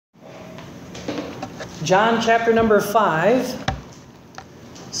John chapter number 5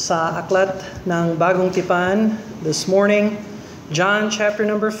 sa aklat ng Bagong Tipan this morning. John chapter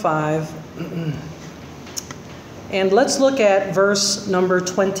number 5. And let's look at verse number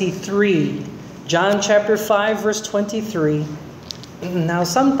 23. John chapter 5 verse 23. Now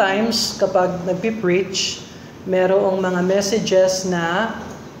sometimes kapag nagpipreach, merong mga messages na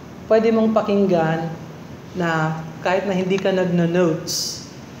pwede mong pakinggan na kahit na hindi ka nagno-notes.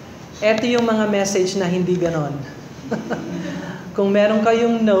 Ito yung mga message na hindi ganon. Kung meron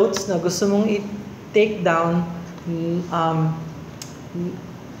kayong notes na gusto mong i-take down,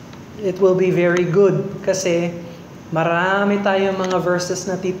 it will be very good kasi marami tayong mga verses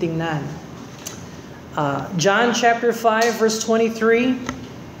na titingnan. John chapter 5 verse 23,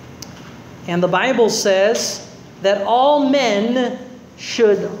 and the Bible says that all men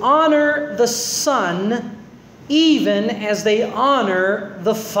should honor the Son even as they honor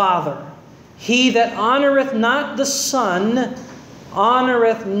the Father. He that honoreth not the Son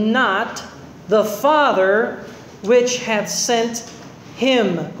honoreth not the Father which hath sent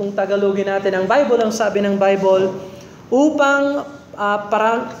him. Kung Tagalogin natin ang Bible, ang sabi ng Bible, upang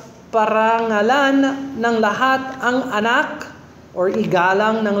parangalan ng lahat ang anak, or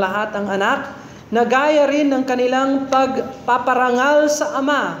igalang ng lahat ang anak, na gaya rin ng kanilang pagpaparangal sa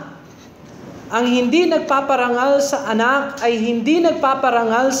Ama. Ang hindi nagpaparangal sa anak ay hindi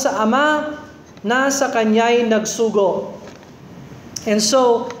nagpaparangal sa Ama na sa kanya'y nagsugo. And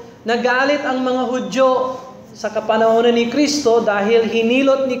so, nagalit ang mga Hudyo sa kapanahonan ni Kristo dahil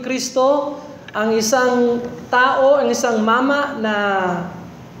hinilot ni Kristo ang isang tao, ang isang mama na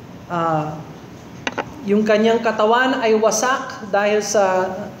yung kanyang katawan ay wasak dahil sa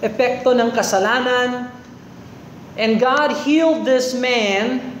epekto ng kasalanan. And God healed this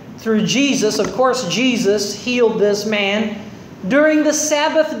man through Jesus. Of course, Jesus healed this man during the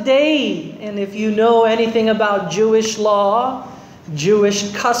Sabbath day. And if you know anything about Jewish law,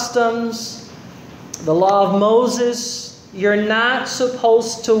 Jewish customs, the law of Moses, you're not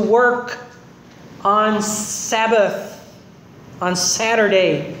supposed to work on Sabbath, on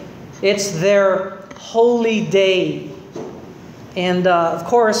Saturday. It's their holy day. And of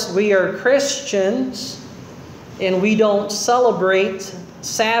course, we are Christians, and we don't celebrate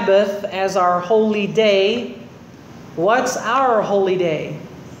Sabbath as our holy day. What's our holy day?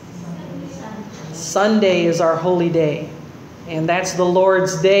 Sunday is our holy day. And that's the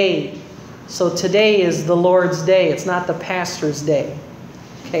Lord's day. So today is the Lord's day. It's not the pastor's day.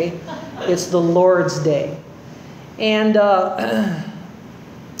 Okay? It's the Lord's day. And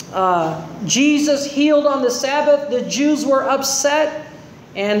Jesus healed on the Sabbath. The Jews were upset.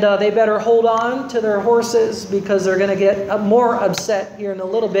 And they better hold on to their horses because they're going to get more upset here in a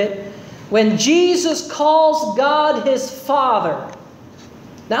little bit. When Jesus calls God His Father,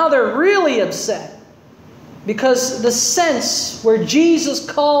 now they're really upset. Because the sense where Jesus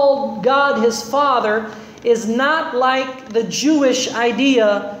called God His Father is not like the Jewish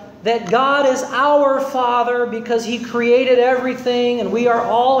idea that God is our Father because He created everything and we are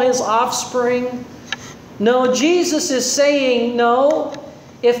all His offspring. No, Jesus is saying, no,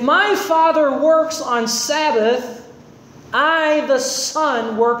 if my Father works on Sabbath, I, the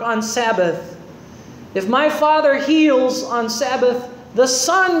Son, work on Sabbath. If my Father heals on Sabbath, the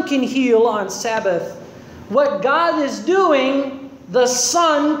Son can heal on Sabbath. What God is doing, the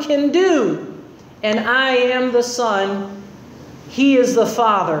Son can do. And I am the Son, He is the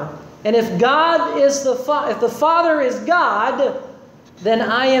Father. And if God is if the Father is God, then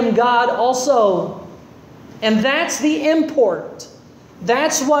I am God also. And that's the import.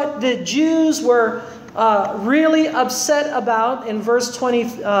 That's what the Jews were really upset about in verse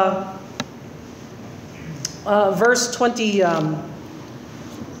 20.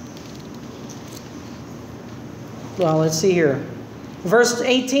 Well, let's see here. Verse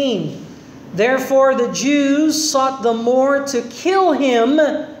 18. Therefore the Jews sought the more to kill him,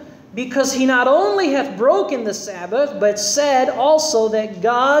 because he not only hath broken the Sabbath, but said also that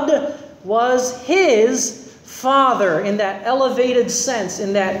God was his Father, in that elevated sense,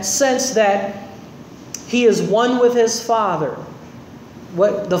 in that sense that he is one with his Father.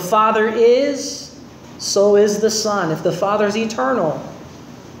 What the Father is, so is the Son. If the Father is eternal,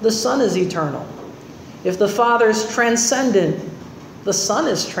 the Son is eternal. If the Father is transcendent, the Son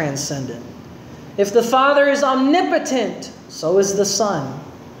is transcendent. If the Father is omnipotent, so is the Son.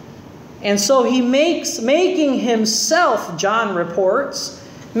 And so he making himself, John reports,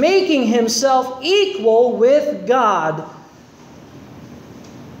 making himself equal with God.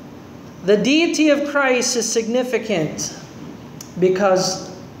 The deity of Christ is significant because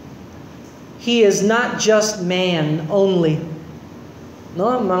he is not just man only. No,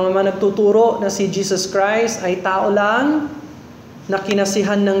 mga nagtuturo na si Jesus Christ ay tao lang na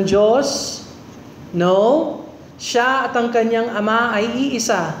kinasihan ng Diyos. No, siya at ang kanyang Ama ay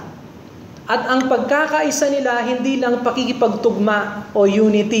iisa. At ang pagkakaisa nila hindi lang pakikipagtugma o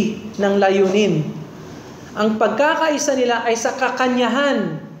unity ng layunin. Ang pagkakaisa nila ay sa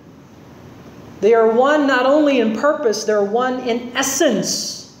kakanyahan. They are one not only in purpose, they're one in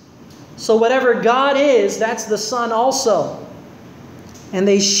essence. So whatever God is, that's the Son also. And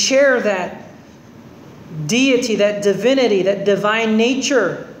they share that deity, that divinity, that divine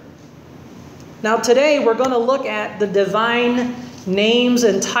nature. Now today we're going to look at the divine names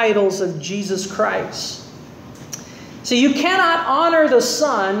and titles of Jesus Christ. So you cannot honor the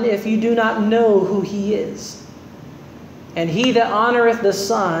Son if you do not know who He is. And he that honoreth the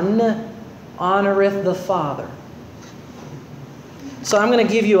Son honoreth the Father. So I'm going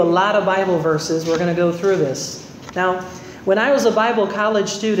to give you a lot of Bible verses. We're going to go through this. Now, when I was a Bible college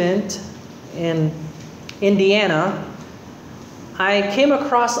student in Indiana, I came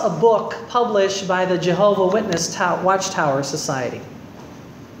across a book published by the Jehovah's Witness Watchtower Society.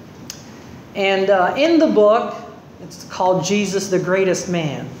 And in the book, it's called Jesus the Greatest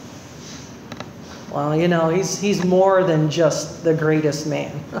Man. Well, you know, he's more than just the greatest man.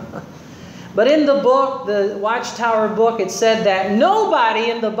 But in the book, the Watchtower book, it said that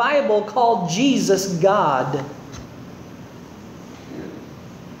nobody in the Bible called Jesus God.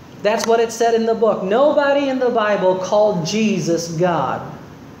 That's what it said in the book. Nobody in the Bible called Jesus God.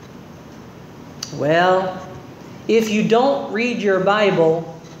 Well, if you don't read your Bible,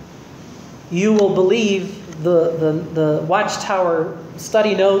 you will believe the Watchtower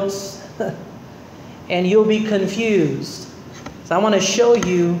study notes and you'll be confused. So I want to show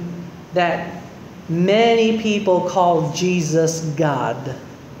you that many people call Jesus God.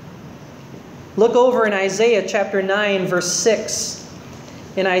 Look over in Isaiah chapter 9 verse 6.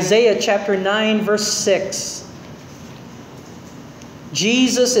 In Isaiah chapter 9 verse 6,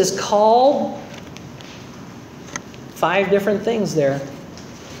 Jesus is called 5 different things there.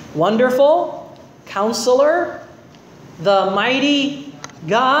 Wonderful, Counselor, the Mighty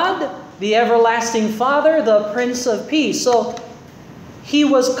God, the Everlasting Father, the Prince of Peace. So He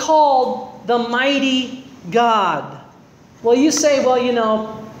was called the Mighty God. Well, you say, well, you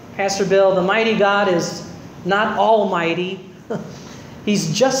know, Pastor Bill, the Mighty God is not almighty.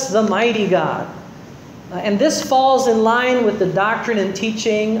 He's just the Mighty God. And this falls in line with the doctrine and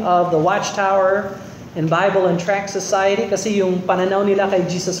teaching of the Watchtower and Bible and Tract Society kasi yung pananaw nila kay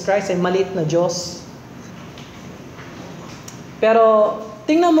Jesus Christ ay maliit na Diyos. Pero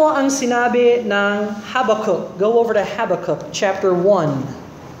tingnan mo ang sinabi ng Habakkuk. Go over to Habakkuk chapter 1.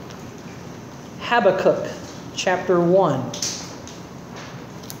 Habakkuk chapter 1.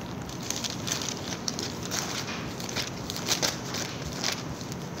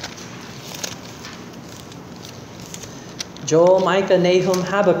 Joel, Micah, Nahum,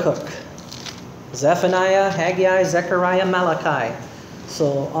 Habakkuk, Zephaniah, Haggai, Zechariah, Malachi.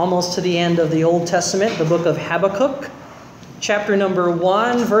 So almost to the end of the Old Testament, the book of Habakkuk, chapter number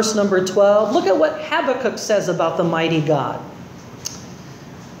 1, verse number 12. Look at what Habakkuk says about the mighty God.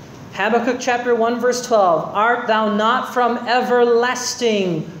 Habakkuk chapter 1, verse 12. Art thou not from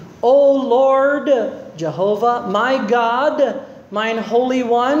everlasting, O Lord, Jehovah, my God, mine Holy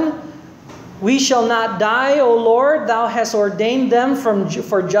One? We shall not die, O Lord. Thou hast ordained them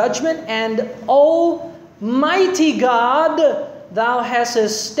for judgment. And, O mighty God, Thou hast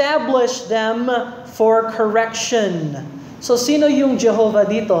established them for correction. So, sino yung Jehovah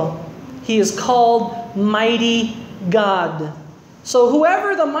dito? He is called Mighty God. So,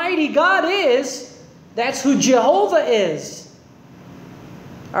 whoever the Mighty God is, that's who Jehovah is.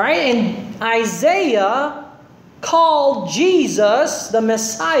 All right? And Isaiah called Jesus, the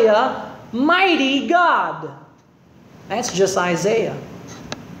Messiah, Mighty God. That's just Isaiah.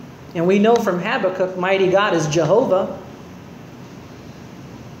 And we know from Habakkuk, Mighty God is Jehovah.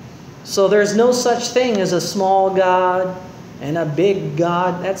 So there's no such thing as a small God and a big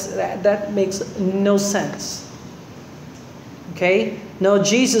God. That makes no sense. Okay? No,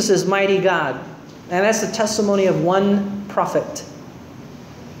 Jesus is Mighty God. And that's the testimony of one prophet.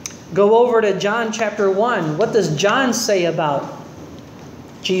 Go over to John chapter 1. What does John say about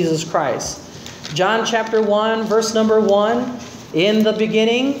Jesus Christ? John chapter 1, verse number 1. In the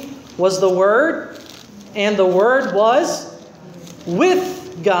beginning was the Word, and the Word was with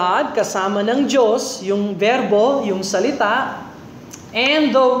God, kasama ng Diyos, yung verbo, yung salita,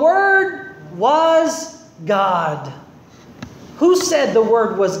 and the Word was God. Who said the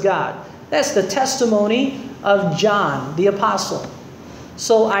Word was God? That's the testimony of John, the apostle.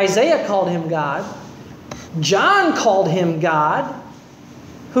 So Isaiah called him God. John called him God.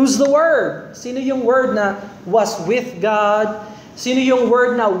 Who's the Word? Sino yung Word na was with God? Sino yung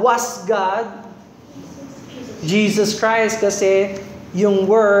Word na was God? Jesus Christ, kasi yung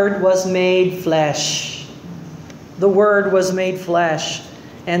Word was made flesh. The Word was made flesh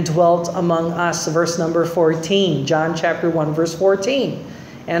and dwelt among us. Verse number 14, John chapter 1, verse 14.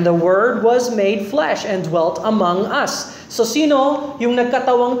 And the Word was made flesh and dwelt among us. So sino yung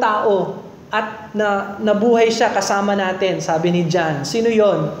nagkatawang tao at nabuhay siya kasama natin, sabi ni John? Sino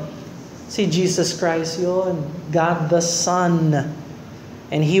yon? Si Jesus Christ yon. God the Son.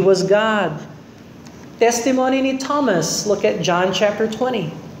 And He was God. Testimony ni Thomas. Look at John chapter 20.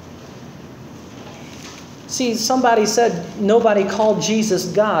 See, somebody said nobody called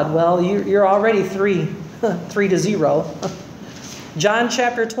Jesus God. Well, you're already 3-0. John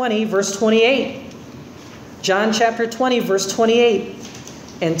chapter 20, verse 28. John chapter 20, verse 28.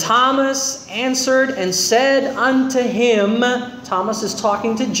 And Thomas answered and said unto him, Thomas is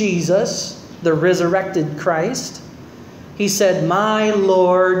talking to Jesus, the resurrected Christ. He said, My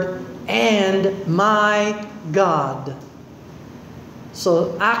Lord and my God.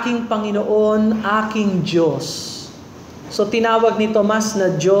 So, aking Panginoon, aking Diyos. So, tinawag ni Tomas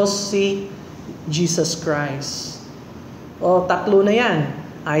na Diyos si Jesus Christ. O, tatlo na yan.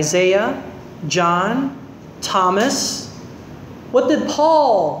 Isaiah, John, Thomas. What did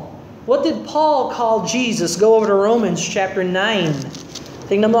Paul call Jesus? Go over to Romans chapter 9.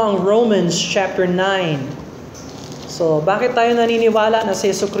 Tingnan mo ang Romans chapter 9. So, bakit tayo naniniwala na si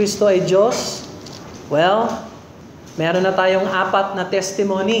Jesucristo ay Diyos? Well, meron na tayong 4 na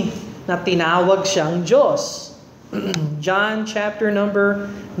testimony na tinawag siyang Diyos. John chapter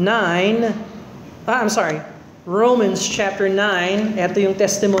number 9. Romans chapter 9. Ito yung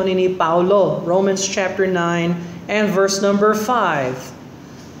testimony ni Paulo. Romans chapter 9 and verse number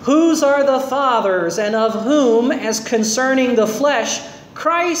 5. Whose are the fathers, and of whom, as concerning the flesh,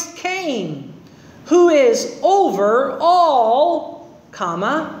 Christ came, who is over all,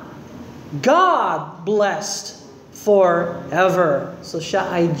 God blessed forever. So siya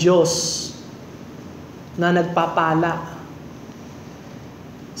ay Diyos na nagpapala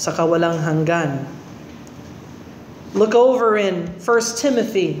sa kawalang hanggan. Look over in 1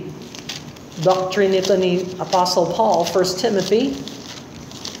 Timothy. Doctrine ito ni Apostle Paul, 1 Timothy.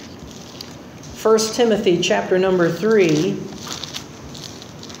 1 Timothy chapter number 3.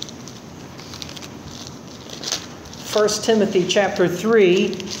 1 Timothy chapter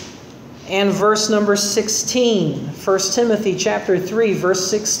 3 and verse number 16. 1 Timothy chapter 3 verse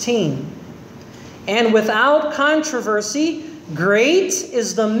 16. And without controversy, great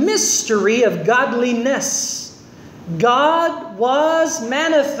is the mystery of godliness. God was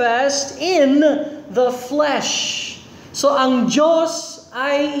manifest in the flesh. So ang Diyos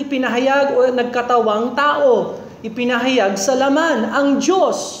ay ipinahayag o nagkatawang tao. Ipinahayag sa laman ang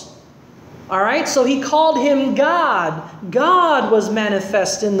Diyos. Alright, so He called Him God. God was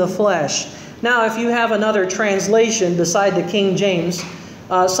manifest in the flesh. Now, if you have another translation beside the King James,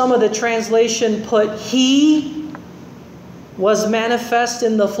 some of the translation put He was manifest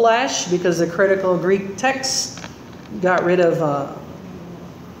in the flesh, because the critical Greek text got rid of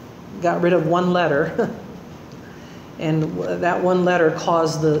one letter, and that one letter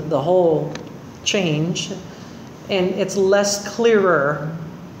caused the whole change, and it's less clearer.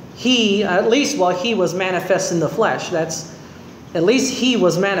 He, at least while He was manifest in the flesh, that's at least He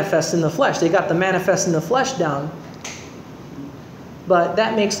was manifest in the flesh. They got the manifest in the flesh down, but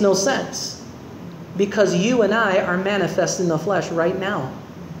that makes no sense, because you and I are manifest in the flesh right now.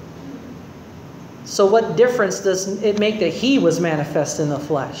 So what difference does it make that He was manifest in the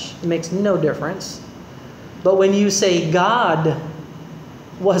flesh? It makes no difference. But when you say God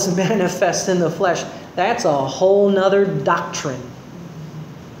was manifest in the flesh, that's a whole nother doctrine.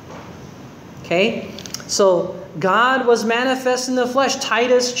 Okay? So God was manifest in the flesh.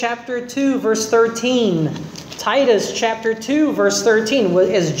 Titus chapter 2 verse 13. Titus chapter 2 verse 13.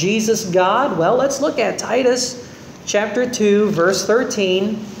 Is Jesus God? Well, let's look at Titus chapter 2 verse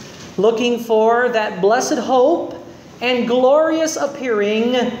 13. Looking for that blessed hope and glorious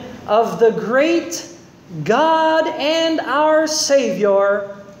appearing of the great God and our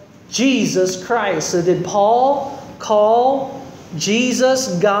Savior, Jesus Christ. So did Paul call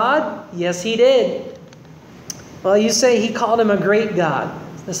Jesus God? Yes, he did. Well, you say he called Him a great God.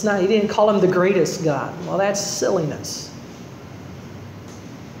 That's not, he didn't call Him the greatest God. Well, that's silliness.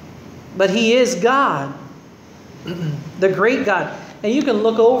 But He is God, the great God. And you can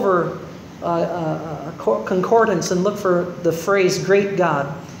look over concordance and look for the phrase great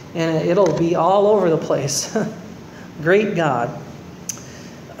God, and it'll be all over the place. Great God.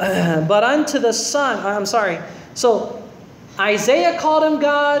 But unto the Son, so Isaiah called him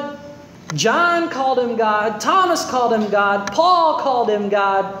God. John called him God. Thomas called him God. Paul called him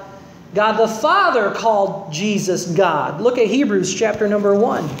God. God the Father called Jesus God. Look at Hebrews chapter number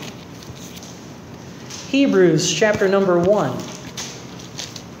 1. Hebrews chapter number 1.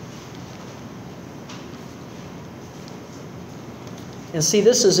 And see,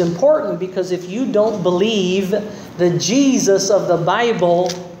 this is important because if you don't believe the Jesus of the Bible,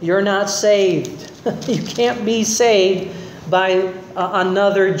 you're not saved. You can't be saved by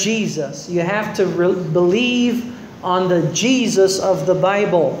another Jesus. You have to believe on the Jesus of the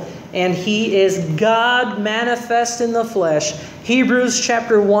Bible. And He is God manifest in the flesh. Hebrews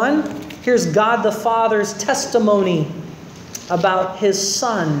chapter 1, here's God the Father's testimony about His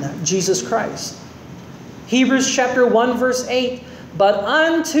Son, Jesus Christ. Hebrews chapter 1, verse 8, but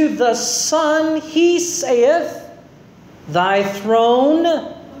unto the Son He saith, Thy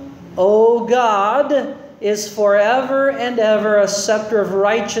throne, O God, is forever and ever. A scepter of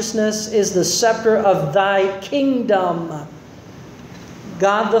righteousness is the scepter of Thy kingdom.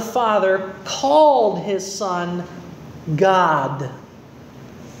 God the Father called His Son God.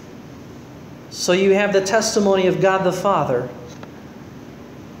 So you have the testimony of God the Father.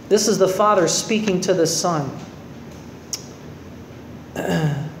 This is the Father speaking to the Son.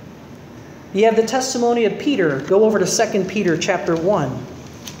 You have the testimony of Peter. Go over to 2 Peter chapter 1.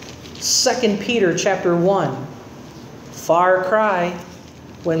 2 Peter chapter 1. Far cry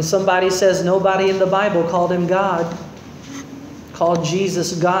when somebody says nobody in the Bible called Him God. Called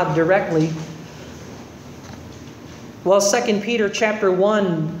Jesus God directly. Well, 2 Peter chapter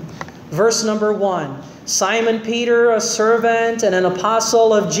 1, verse number 1. Simon Peter, a servant and an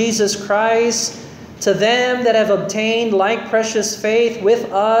apostle of Jesus Christ, to them that have obtained like precious faith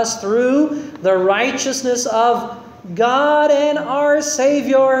with us through the righteousness of God and our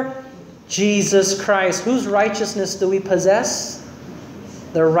Savior, Jesus Christ. Whose righteousness do we possess?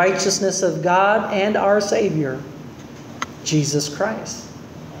 The righteousness of God and our Savior, Jesus Christ.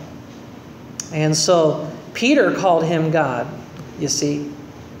 And so Peter called Him God, you see.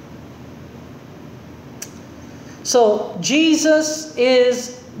 So Jesus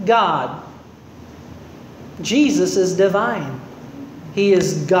is God. Jesus is divine. He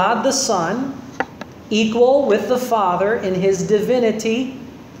is God the Son, equal with the Father in His divinity,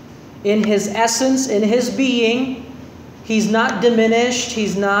 in His essence, in His being. He's not diminished.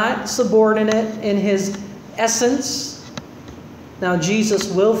 He's not subordinate in His essence. Now,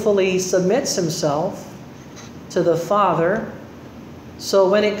 Jesus willfully submits Himself to the Father. So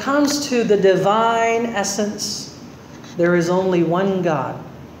when it comes to the divine essence, there is only one God.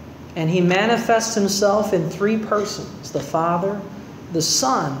 And He manifests Himself in three persons, the Father, the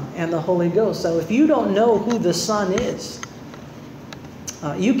Son, and the Holy Ghost. So if you don't know who the Son is,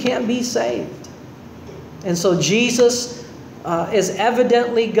 you can't be saved. And so Jesus is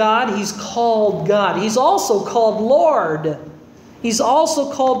evidently God. He's called God. He's also called Lord. He's also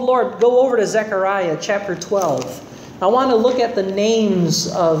called Lord. Go over to Zechariah chapter 12. I want to look at the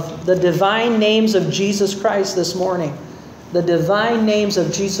names of the divine names of Jesus Christ this morning. The divine names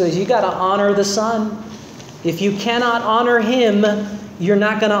of Jesus. You got to honor the Son. If you cannot honor Him, you're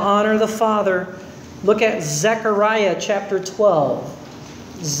not going to honor the Father. Look at Zechariah chapter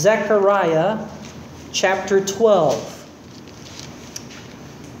 12. Zechariah chapter 12.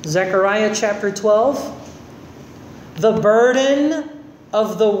 Zechariah chapter 12. The burden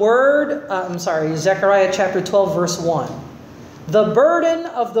of the word, Zechariah chapter 12, verse 1. The burden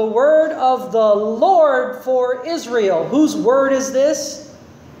of the word of the Lord for Israel. Whose word is this?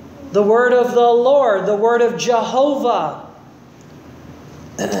 The word of the Lord, the word of Jehovah.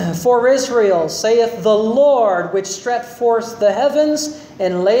 For Israel, saith the Lord, which stretched forth the heavens,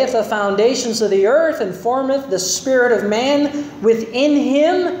 and layeth the foundations of the earth, and formeth the spirit of man within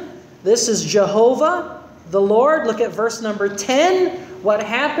him. This is Jehovah. The Lord, look at verse number 10. What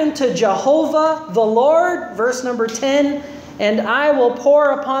happened to Jehovah the Lord? Verse number 10. And I will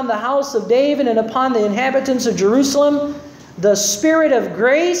pour upon the house of David and upon the inhabitants of Jerusalem the spirit of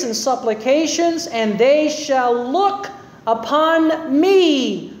grace and supplications, and they shall look upon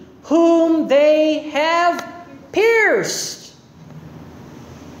me, whom they have pierced.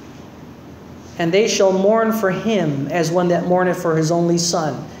 And they shall mourn for him as one that mourneth for his only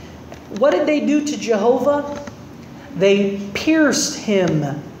son. What did they do to Jehovah? They pierced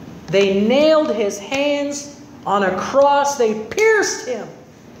Him. They nailed His hands on a cross. They pierced Him.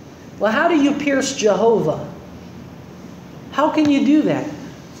 Well, how do you pierce Jehovah? How can you do that?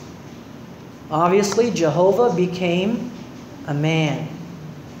 Obviously, Jehovah became a man,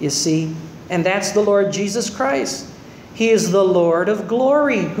 you see. And that's the Lord Jesus Christ. He is the Lord of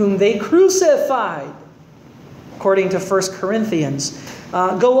glory, whom they crucified. according to 1 Corinthians.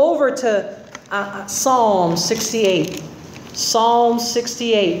 Go over to Psalm 68. Psalm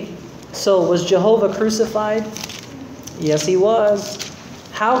 68. So, was Jehovah crucified? Yes, he was.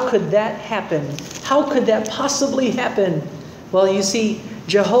 How could that happen? How could that possibly happen? Well, you see,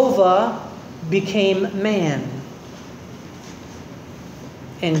 Jehovah became man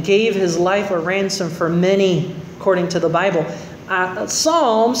and gave his life a ransom for many, according to the Bible.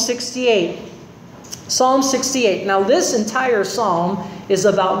 Psalm 68. Psalm 68. Now, this entire psalm is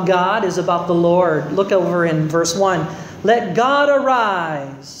about God, is about the Lord. Look over in verse 1. Let God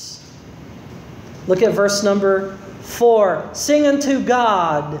arise. Look at verse number 4. Sing unto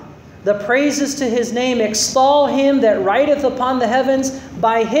God the praises to his name. Extol him that rideth upon the heavens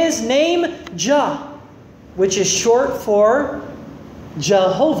by his name, Jah, which is short for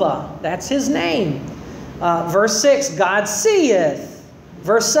Jehovah. That's his name. Verse 6, God seeth.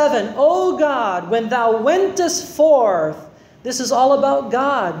 Verse 7, O God, when thou wentest forth. This is all about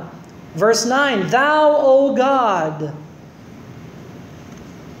God. Verse 9, thou, O God.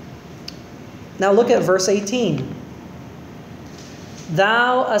 Now look at verse 18.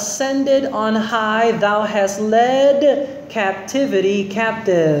 Thou ascended on high, thou hast led captivity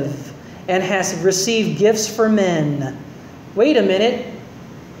captive, and hast received gifts for men. Wait a minute.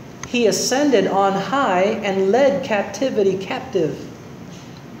 He ascended on high and led captivity captive.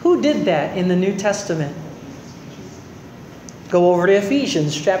 Who did that in the New Testament? Go over to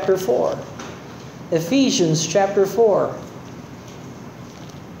Ephesians chapter 4. Ephesians chapter 4.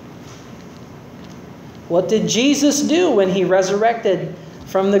 What did Jesus do when he resurrected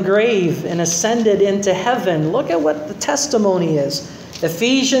from the grave and ascended into heaven? Look at what the testimony is.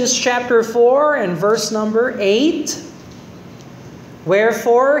 Ephesians chapter 4 and verse number 8.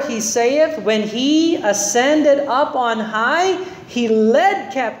 Wherefore he saith, when he ascended up on high, he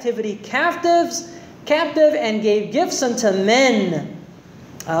led captivity captive and gave gifts unto men.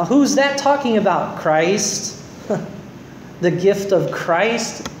 Who's that talking about? Christ. The gift of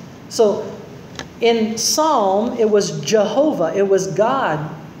Christ. So in Psalm, it was Jehovah, it was God.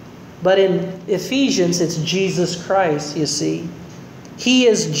 But in Ephesians, it's Jesus Christ, you see. He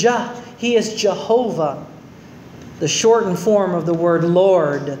is Jehovah, the shortened form of the word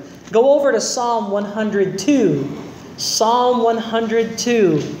Lord. Go over to Psalm 102. Psalm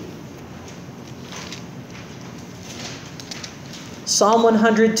 102. Psalm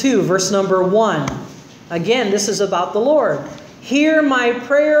 102, verse number 1. Again, this is about the Lord. Hear my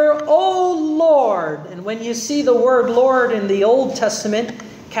prayer, O Lord. And when you see the word Lord in the Old Testament,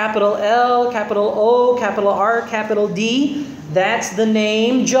 capital L, capital O, capital R, capital D, that's the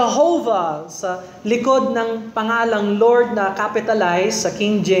name Jehovah. Sa likod ng pangalang Lord na capitalized sa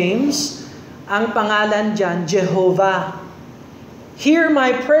King James, ang pangalan dyan, Jehovah. Hear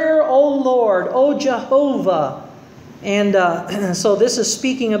my prayer, O Lord, O Jehovah. And so this is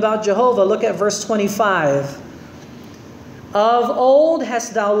speaking about Jehovah. Look at verse 25. Of old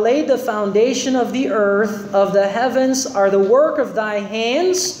hast thou laid the foundation of the earth, of the heavens are the work of thy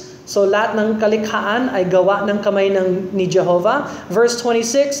hands. So lahat ng kalikhaan ay gawa ng kamay ni Jehovah. Verse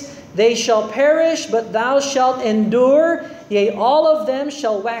 26, they shall perish, but thou shalt endure. Yea, all of them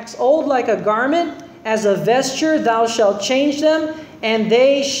shall wax old like a garment. As a vesture thou shalt change them, and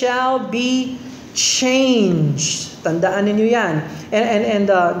they shall be changed. Tandaan ninyo yan. And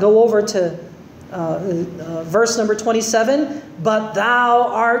go over to verse number 27. But thou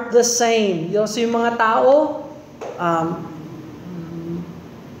art the same. So yung mga tao,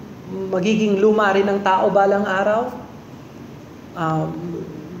 magiging luma rin ang tao balang araw.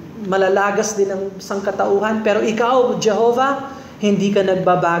 Malalagas din ang sangkatauhan. Pero ikaw, Jehovah, hindi ka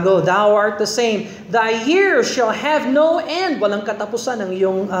nagbabago. Thou art the same. Thy years shall have no end. Walang katapusan ang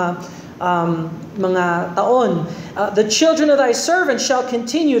iyong mga taon. The children of thy servants shall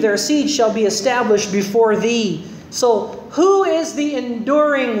continue. Their seed shall be established before thee. So, who is the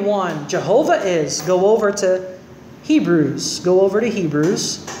enduring one? Jehovah is. Go over to Hebrews. Go over to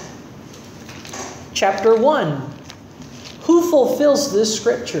Hebrews. Chapter 1. Who fulfills this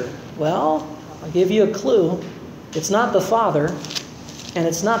scripture? Well, I'll give you a clue. It's not the Father, and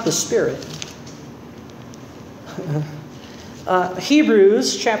it's not the Spirit.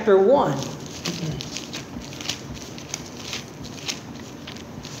 Hebrews chapter 1.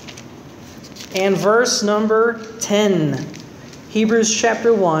 And verse number 10. Hebrews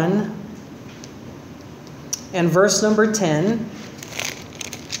chapter 1 and verse number 10.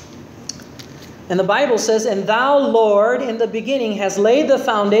 And the Bible says, and thou, Lord, in the beginning hast laid the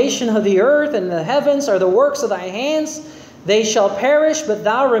foundation of the earth, and the heavens are the works of thy hands. They shall perish, but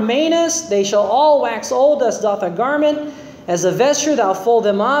thou remainest. They shall all wax old as doth a garment, As a vesture thou fold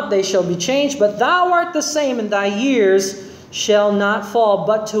them up, they shall be changed. But thou art the same, and thy years shall not fall.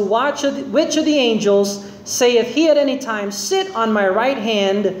 But to watch which of the angels saith he at any time, Sit on my right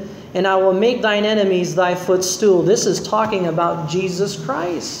hand, and I will make thine enemies thy footstool. This is talking about Jesus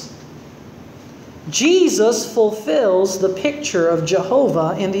Christ. Jesus fulfills the picture of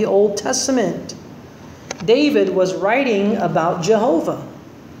Jehovah in the Old Testament. David was writing about Jehovah.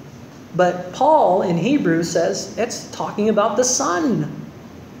 But Paul in Hebrews says it's talking about the Son.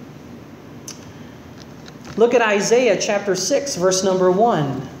 Look at Isaiah chapter 6, verse number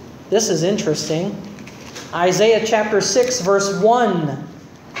 1. This is interesting. Isaiah chapter 6, verse 1.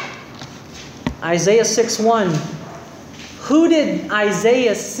 Isaiah 6:1. Who did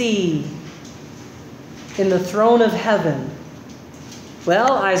Isaiah see in the throne of heaven?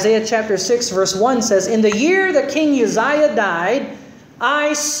 Well, Isaiah chapter 6, verse 1 says, In the year that King Uzziah died,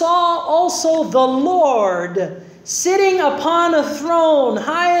 I saw also the Lord sitting upon a throne,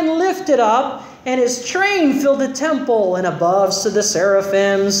 high and lifted up, and his train filled the temple, and above stood the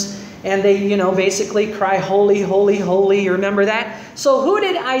seraphims, and they, basically cry, Holy, holy, holy. You remember that? So who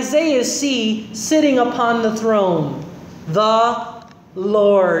did Isaiah see sitting upon the throne? The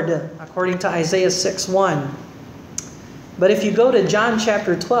Lord, according to Isaiah 6:1. But if you go to John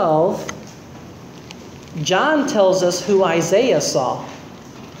chapter 12, John tells us who Isaiah saw.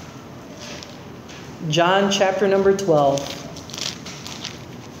 John chapter number 12.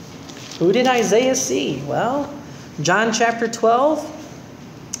 Who did Isaiah see? Well, John chapter 12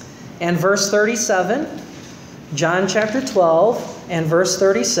 and verse 37. John chapter 12 and verse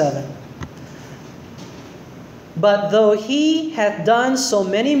 37. But though he hath done so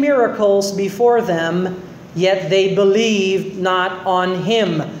many miracles before them, yet they believed not on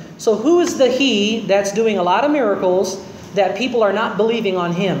him. So who is the he that's doing a lot of miracles that people are not believing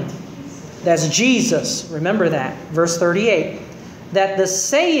on him? That's Jesus. Remember that. Verse 38. That the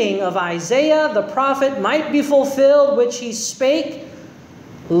saying of Isaiah the prophet might be fulfilled, which he spake,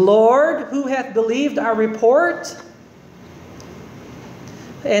 Lord, who hath believed our report?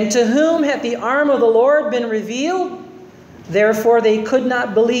 And to whom hath the arm of the Lord been revealed? Therefore they could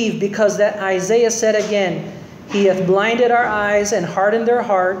not believe, because that Isaiah said again, He hath blinded our eyes and hardened their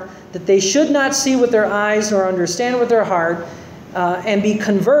heart, that they should not see with their eyes nor understand with their heart, and be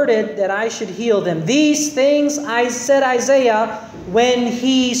converted, that I should heal them. These things I said Isaiah when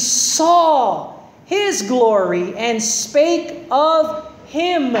he saw his glory and spake of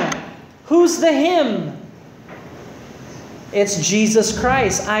him. Who's the him? It's Jesus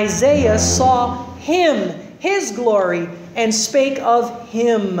Christ. Isaiah saw him, his glory, and spake of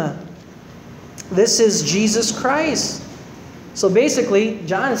him. This is Jesus Christ. So basically,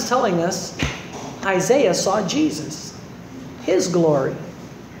 John is telling us Isaiah saw Jesus, his glory.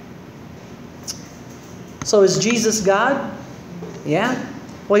 So is Jesus God? Yeah.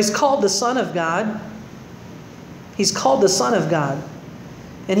 Well, he's called the Son of God. He's called the Son of God.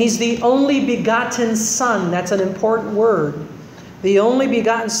 And he's the only begotten Son. That's an important word. The only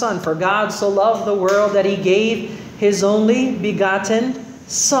begotten Son. For God so loved the world that he gave his only begotten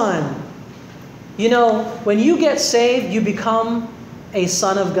Son. You know, when you get saved, you become a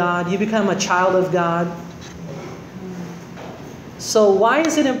son of God. You become a child of God. So why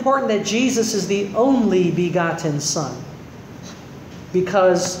is it important that Jesus is the only begotten Son?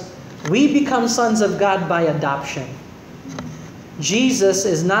 Because we become sons of God by adoption. Jesus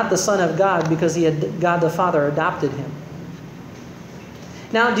is not the Son of God because God the Father adopted him.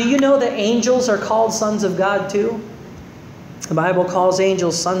 Now, do you know that angels are called sons of God too? The Bible calls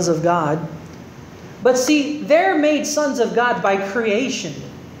angels sons of God. But see, they're made sons of God by creation.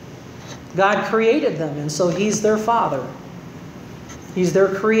 God created them, and so he's their father. He's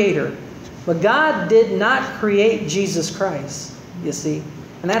their creator. But God did not create Jesus Christ, you see.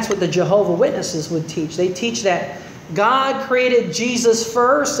 And that's what the Jehovah's Witnesses would teach. They teach that God created Jesus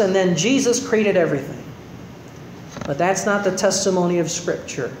first, and then Jesus created everything. But that's not the testimony of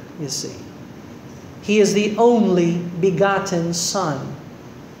Scripture, you see. He is the only begotten Son.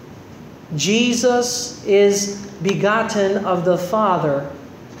 Jesus is begotten of the Father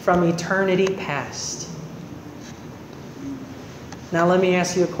from eternity past. Now let me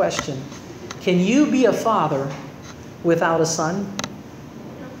ask you a question. Can you be a father without a son?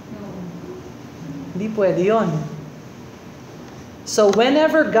 Hindi pwede yun. So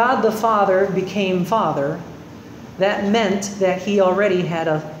whenever God the Father became Father, that meant that he already had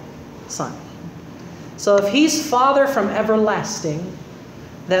a son. So if he's Father from everlasting,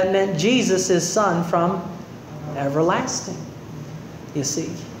 that meant Jesus is Son from everlasting, you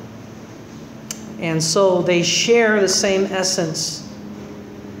see. And so they share the same essence.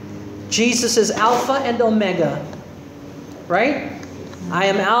 Jesus is Alpha and Omega. right? I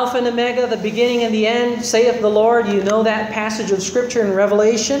am Alpha and Omega, the beginning and the end, saith the Lord. You know that passage of Scripture in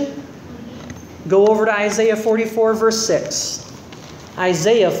Revelation. Go over to Isaiah 44, verse 6.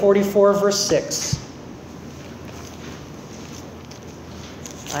 Isaiah 44, verse 6.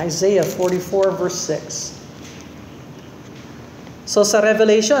 Isaiah 44, verse 6. So sa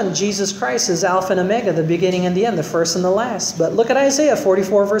Revelation, Jesus Christ is Alpha and Omega, the beginning and the end, the first and the last. But look at Isaiah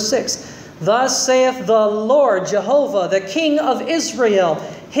 44, verse 6. Thus saith the Lord Jehovah, the King of Israel,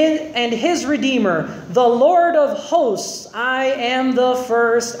 and his Redeemer, the Lord of hosts. I am the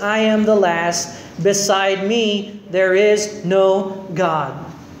first, I am the last. Beside me there is no God.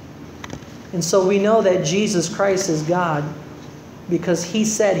 And so we know that Jesus Christ is God because he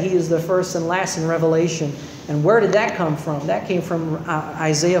said he is the first and last in Revelation. And where did that come from? That came from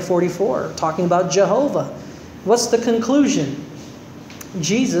Isaiah 44, talking about Jehovah. What's the conclusion?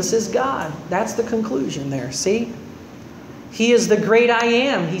 Jesus is God. That's the conclusion there. See? He is the great I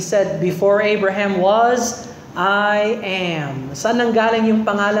am. He said, before Abraham was, I am. Saan nanggaling yung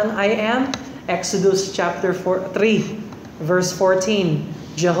pangalang I am? Exodus chapter 3, verse 14.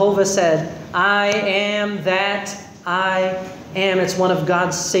 Jehovah said, I am that I am. It's one of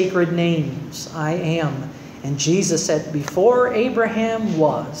God's sacred names. I am. And Jesus said, before Abraham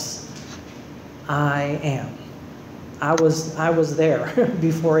was, I am. I was there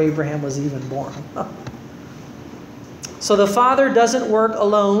before Abraham was even born. So the Father doesn't work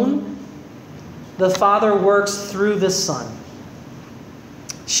alone. The Father works through the Son.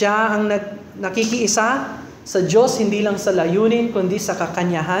 Siya ang nakikiisa sa Diyos, hindi lang sa layunin, kundi sa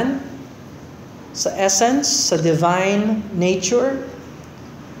kakanyahan, sa essence, sa divine nature.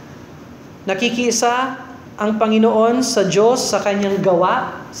 Nakikiisa ang Panginoon sa Diyos sa kanyang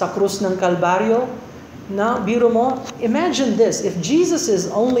gawa sa krus ng Kalbaryo. Now, biro mo, imagine this. If Jesus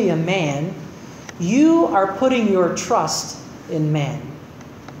is only a man, you are putting your trust in man.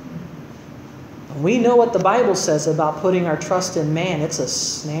 We know what the Bible says about putting our trust in man. It's a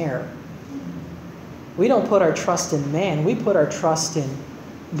snare. We don't put our trust in man. We put our trust in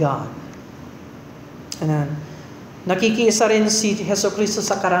God. And nakikiisa rin si Jesucristo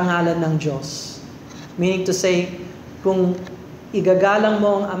sa karangalan ng Diyos. Meaning to say, kung igagalang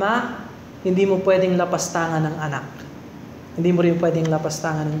mo ang Ama, hindi mo pwedeng lapastangan ng anak. Hindi mo rin pwedeng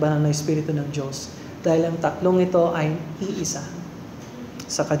lapastangan ng banal na Espiritu ng Diyos. Dahil ang tatlong ito ay iisa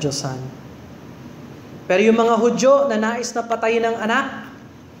sa kadyosan. Pero yung mga Hudyo na nais na patayin ng anak,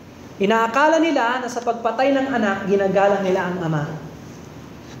 inaakala nila na sa pagpatay ng anak, ginagalang nila ang Ama.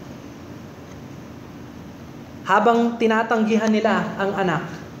 Habang tinatanggihan nila ang anak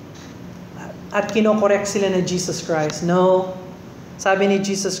at kinokorek sila na Jesus Christ. No, sabi ni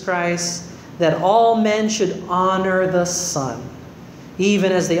Jesus Christ, that all men should honor the Son, even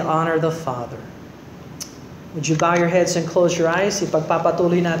as they honor the Father. Would you bow your heads and close your eyes?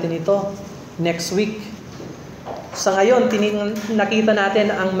 Ipagpapatuloy natin ito next week. Sa ngayon, nakita natin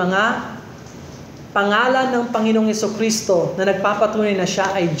ang mga pangalan ng Panginoong Jesucristo na nagpapatunay na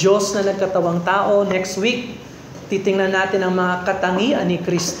siya ay Diyos na nagkatawang tao. Next week, titingnan natin ang mga katangian ni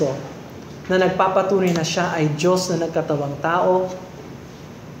Kristo na nagpapatunay na siya ay Diyos na nagkatawang tao,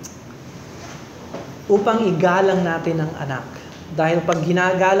 upang igalang natin ang anak. Dahil pag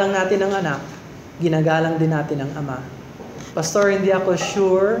ginagalang natin ang anak, ginagalang din natin ang Ama. Pastor, hindi ako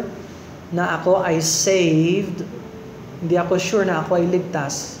sure na ako ay saved. Hindi ako sure na ako ay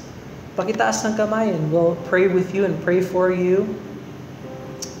ligtas. Pakitaas ng kamay and we'll pray with you and pray for you.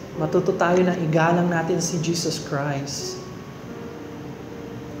 Matuto tayo na igalang natin si Jesus Christ.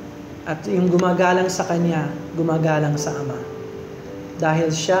 At yung gumagalang sa Kanya, gumagalang sa Ama.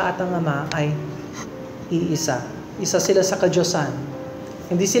 Dahil siya at ang Ama ay iisa. Isa sila sa kadyosan.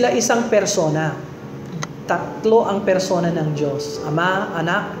 Hindi sila isang persona. Tatlo ang persona ng Diyos. Ama,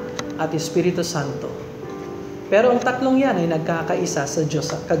 Anak, at Espiritu Santo. Pero ang tatlong yan ay nagkakaisa sa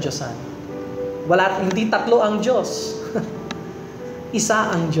Diyos, kadyosan. Hindi tatlo ang Diyos.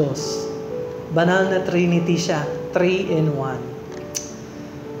 Isa ang Diyos. Banal na Trinity siya. 3 in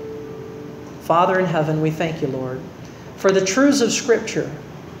 1. Father in heaven, we thank you, Lord, for the truths of Scripture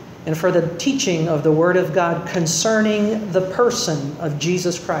and for the teaching of the Word of God concerning the person of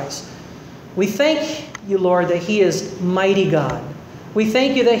Jesus Christ. We thank you, Lord, that He is mighty God. We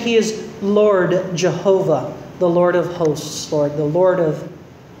thank you that He is Lord Jehovah, the Lord of hosts, Lord, the Lord of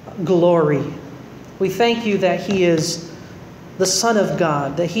glory. We thank you that He is the Son of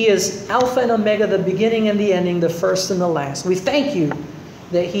God, that He is Alpha and Omega, the beginning and the ending, the first and the last. We thank you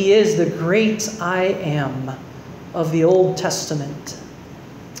that He is the great I am of the Old Testament.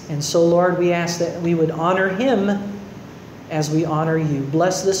 And so, Lord, we ask that we would honor Him as we honor you.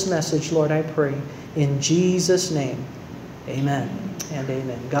 Bless this message, Lord, I pray. In Jesus' name, Amen and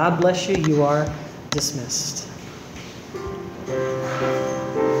amen. God bless you. You are dismissed.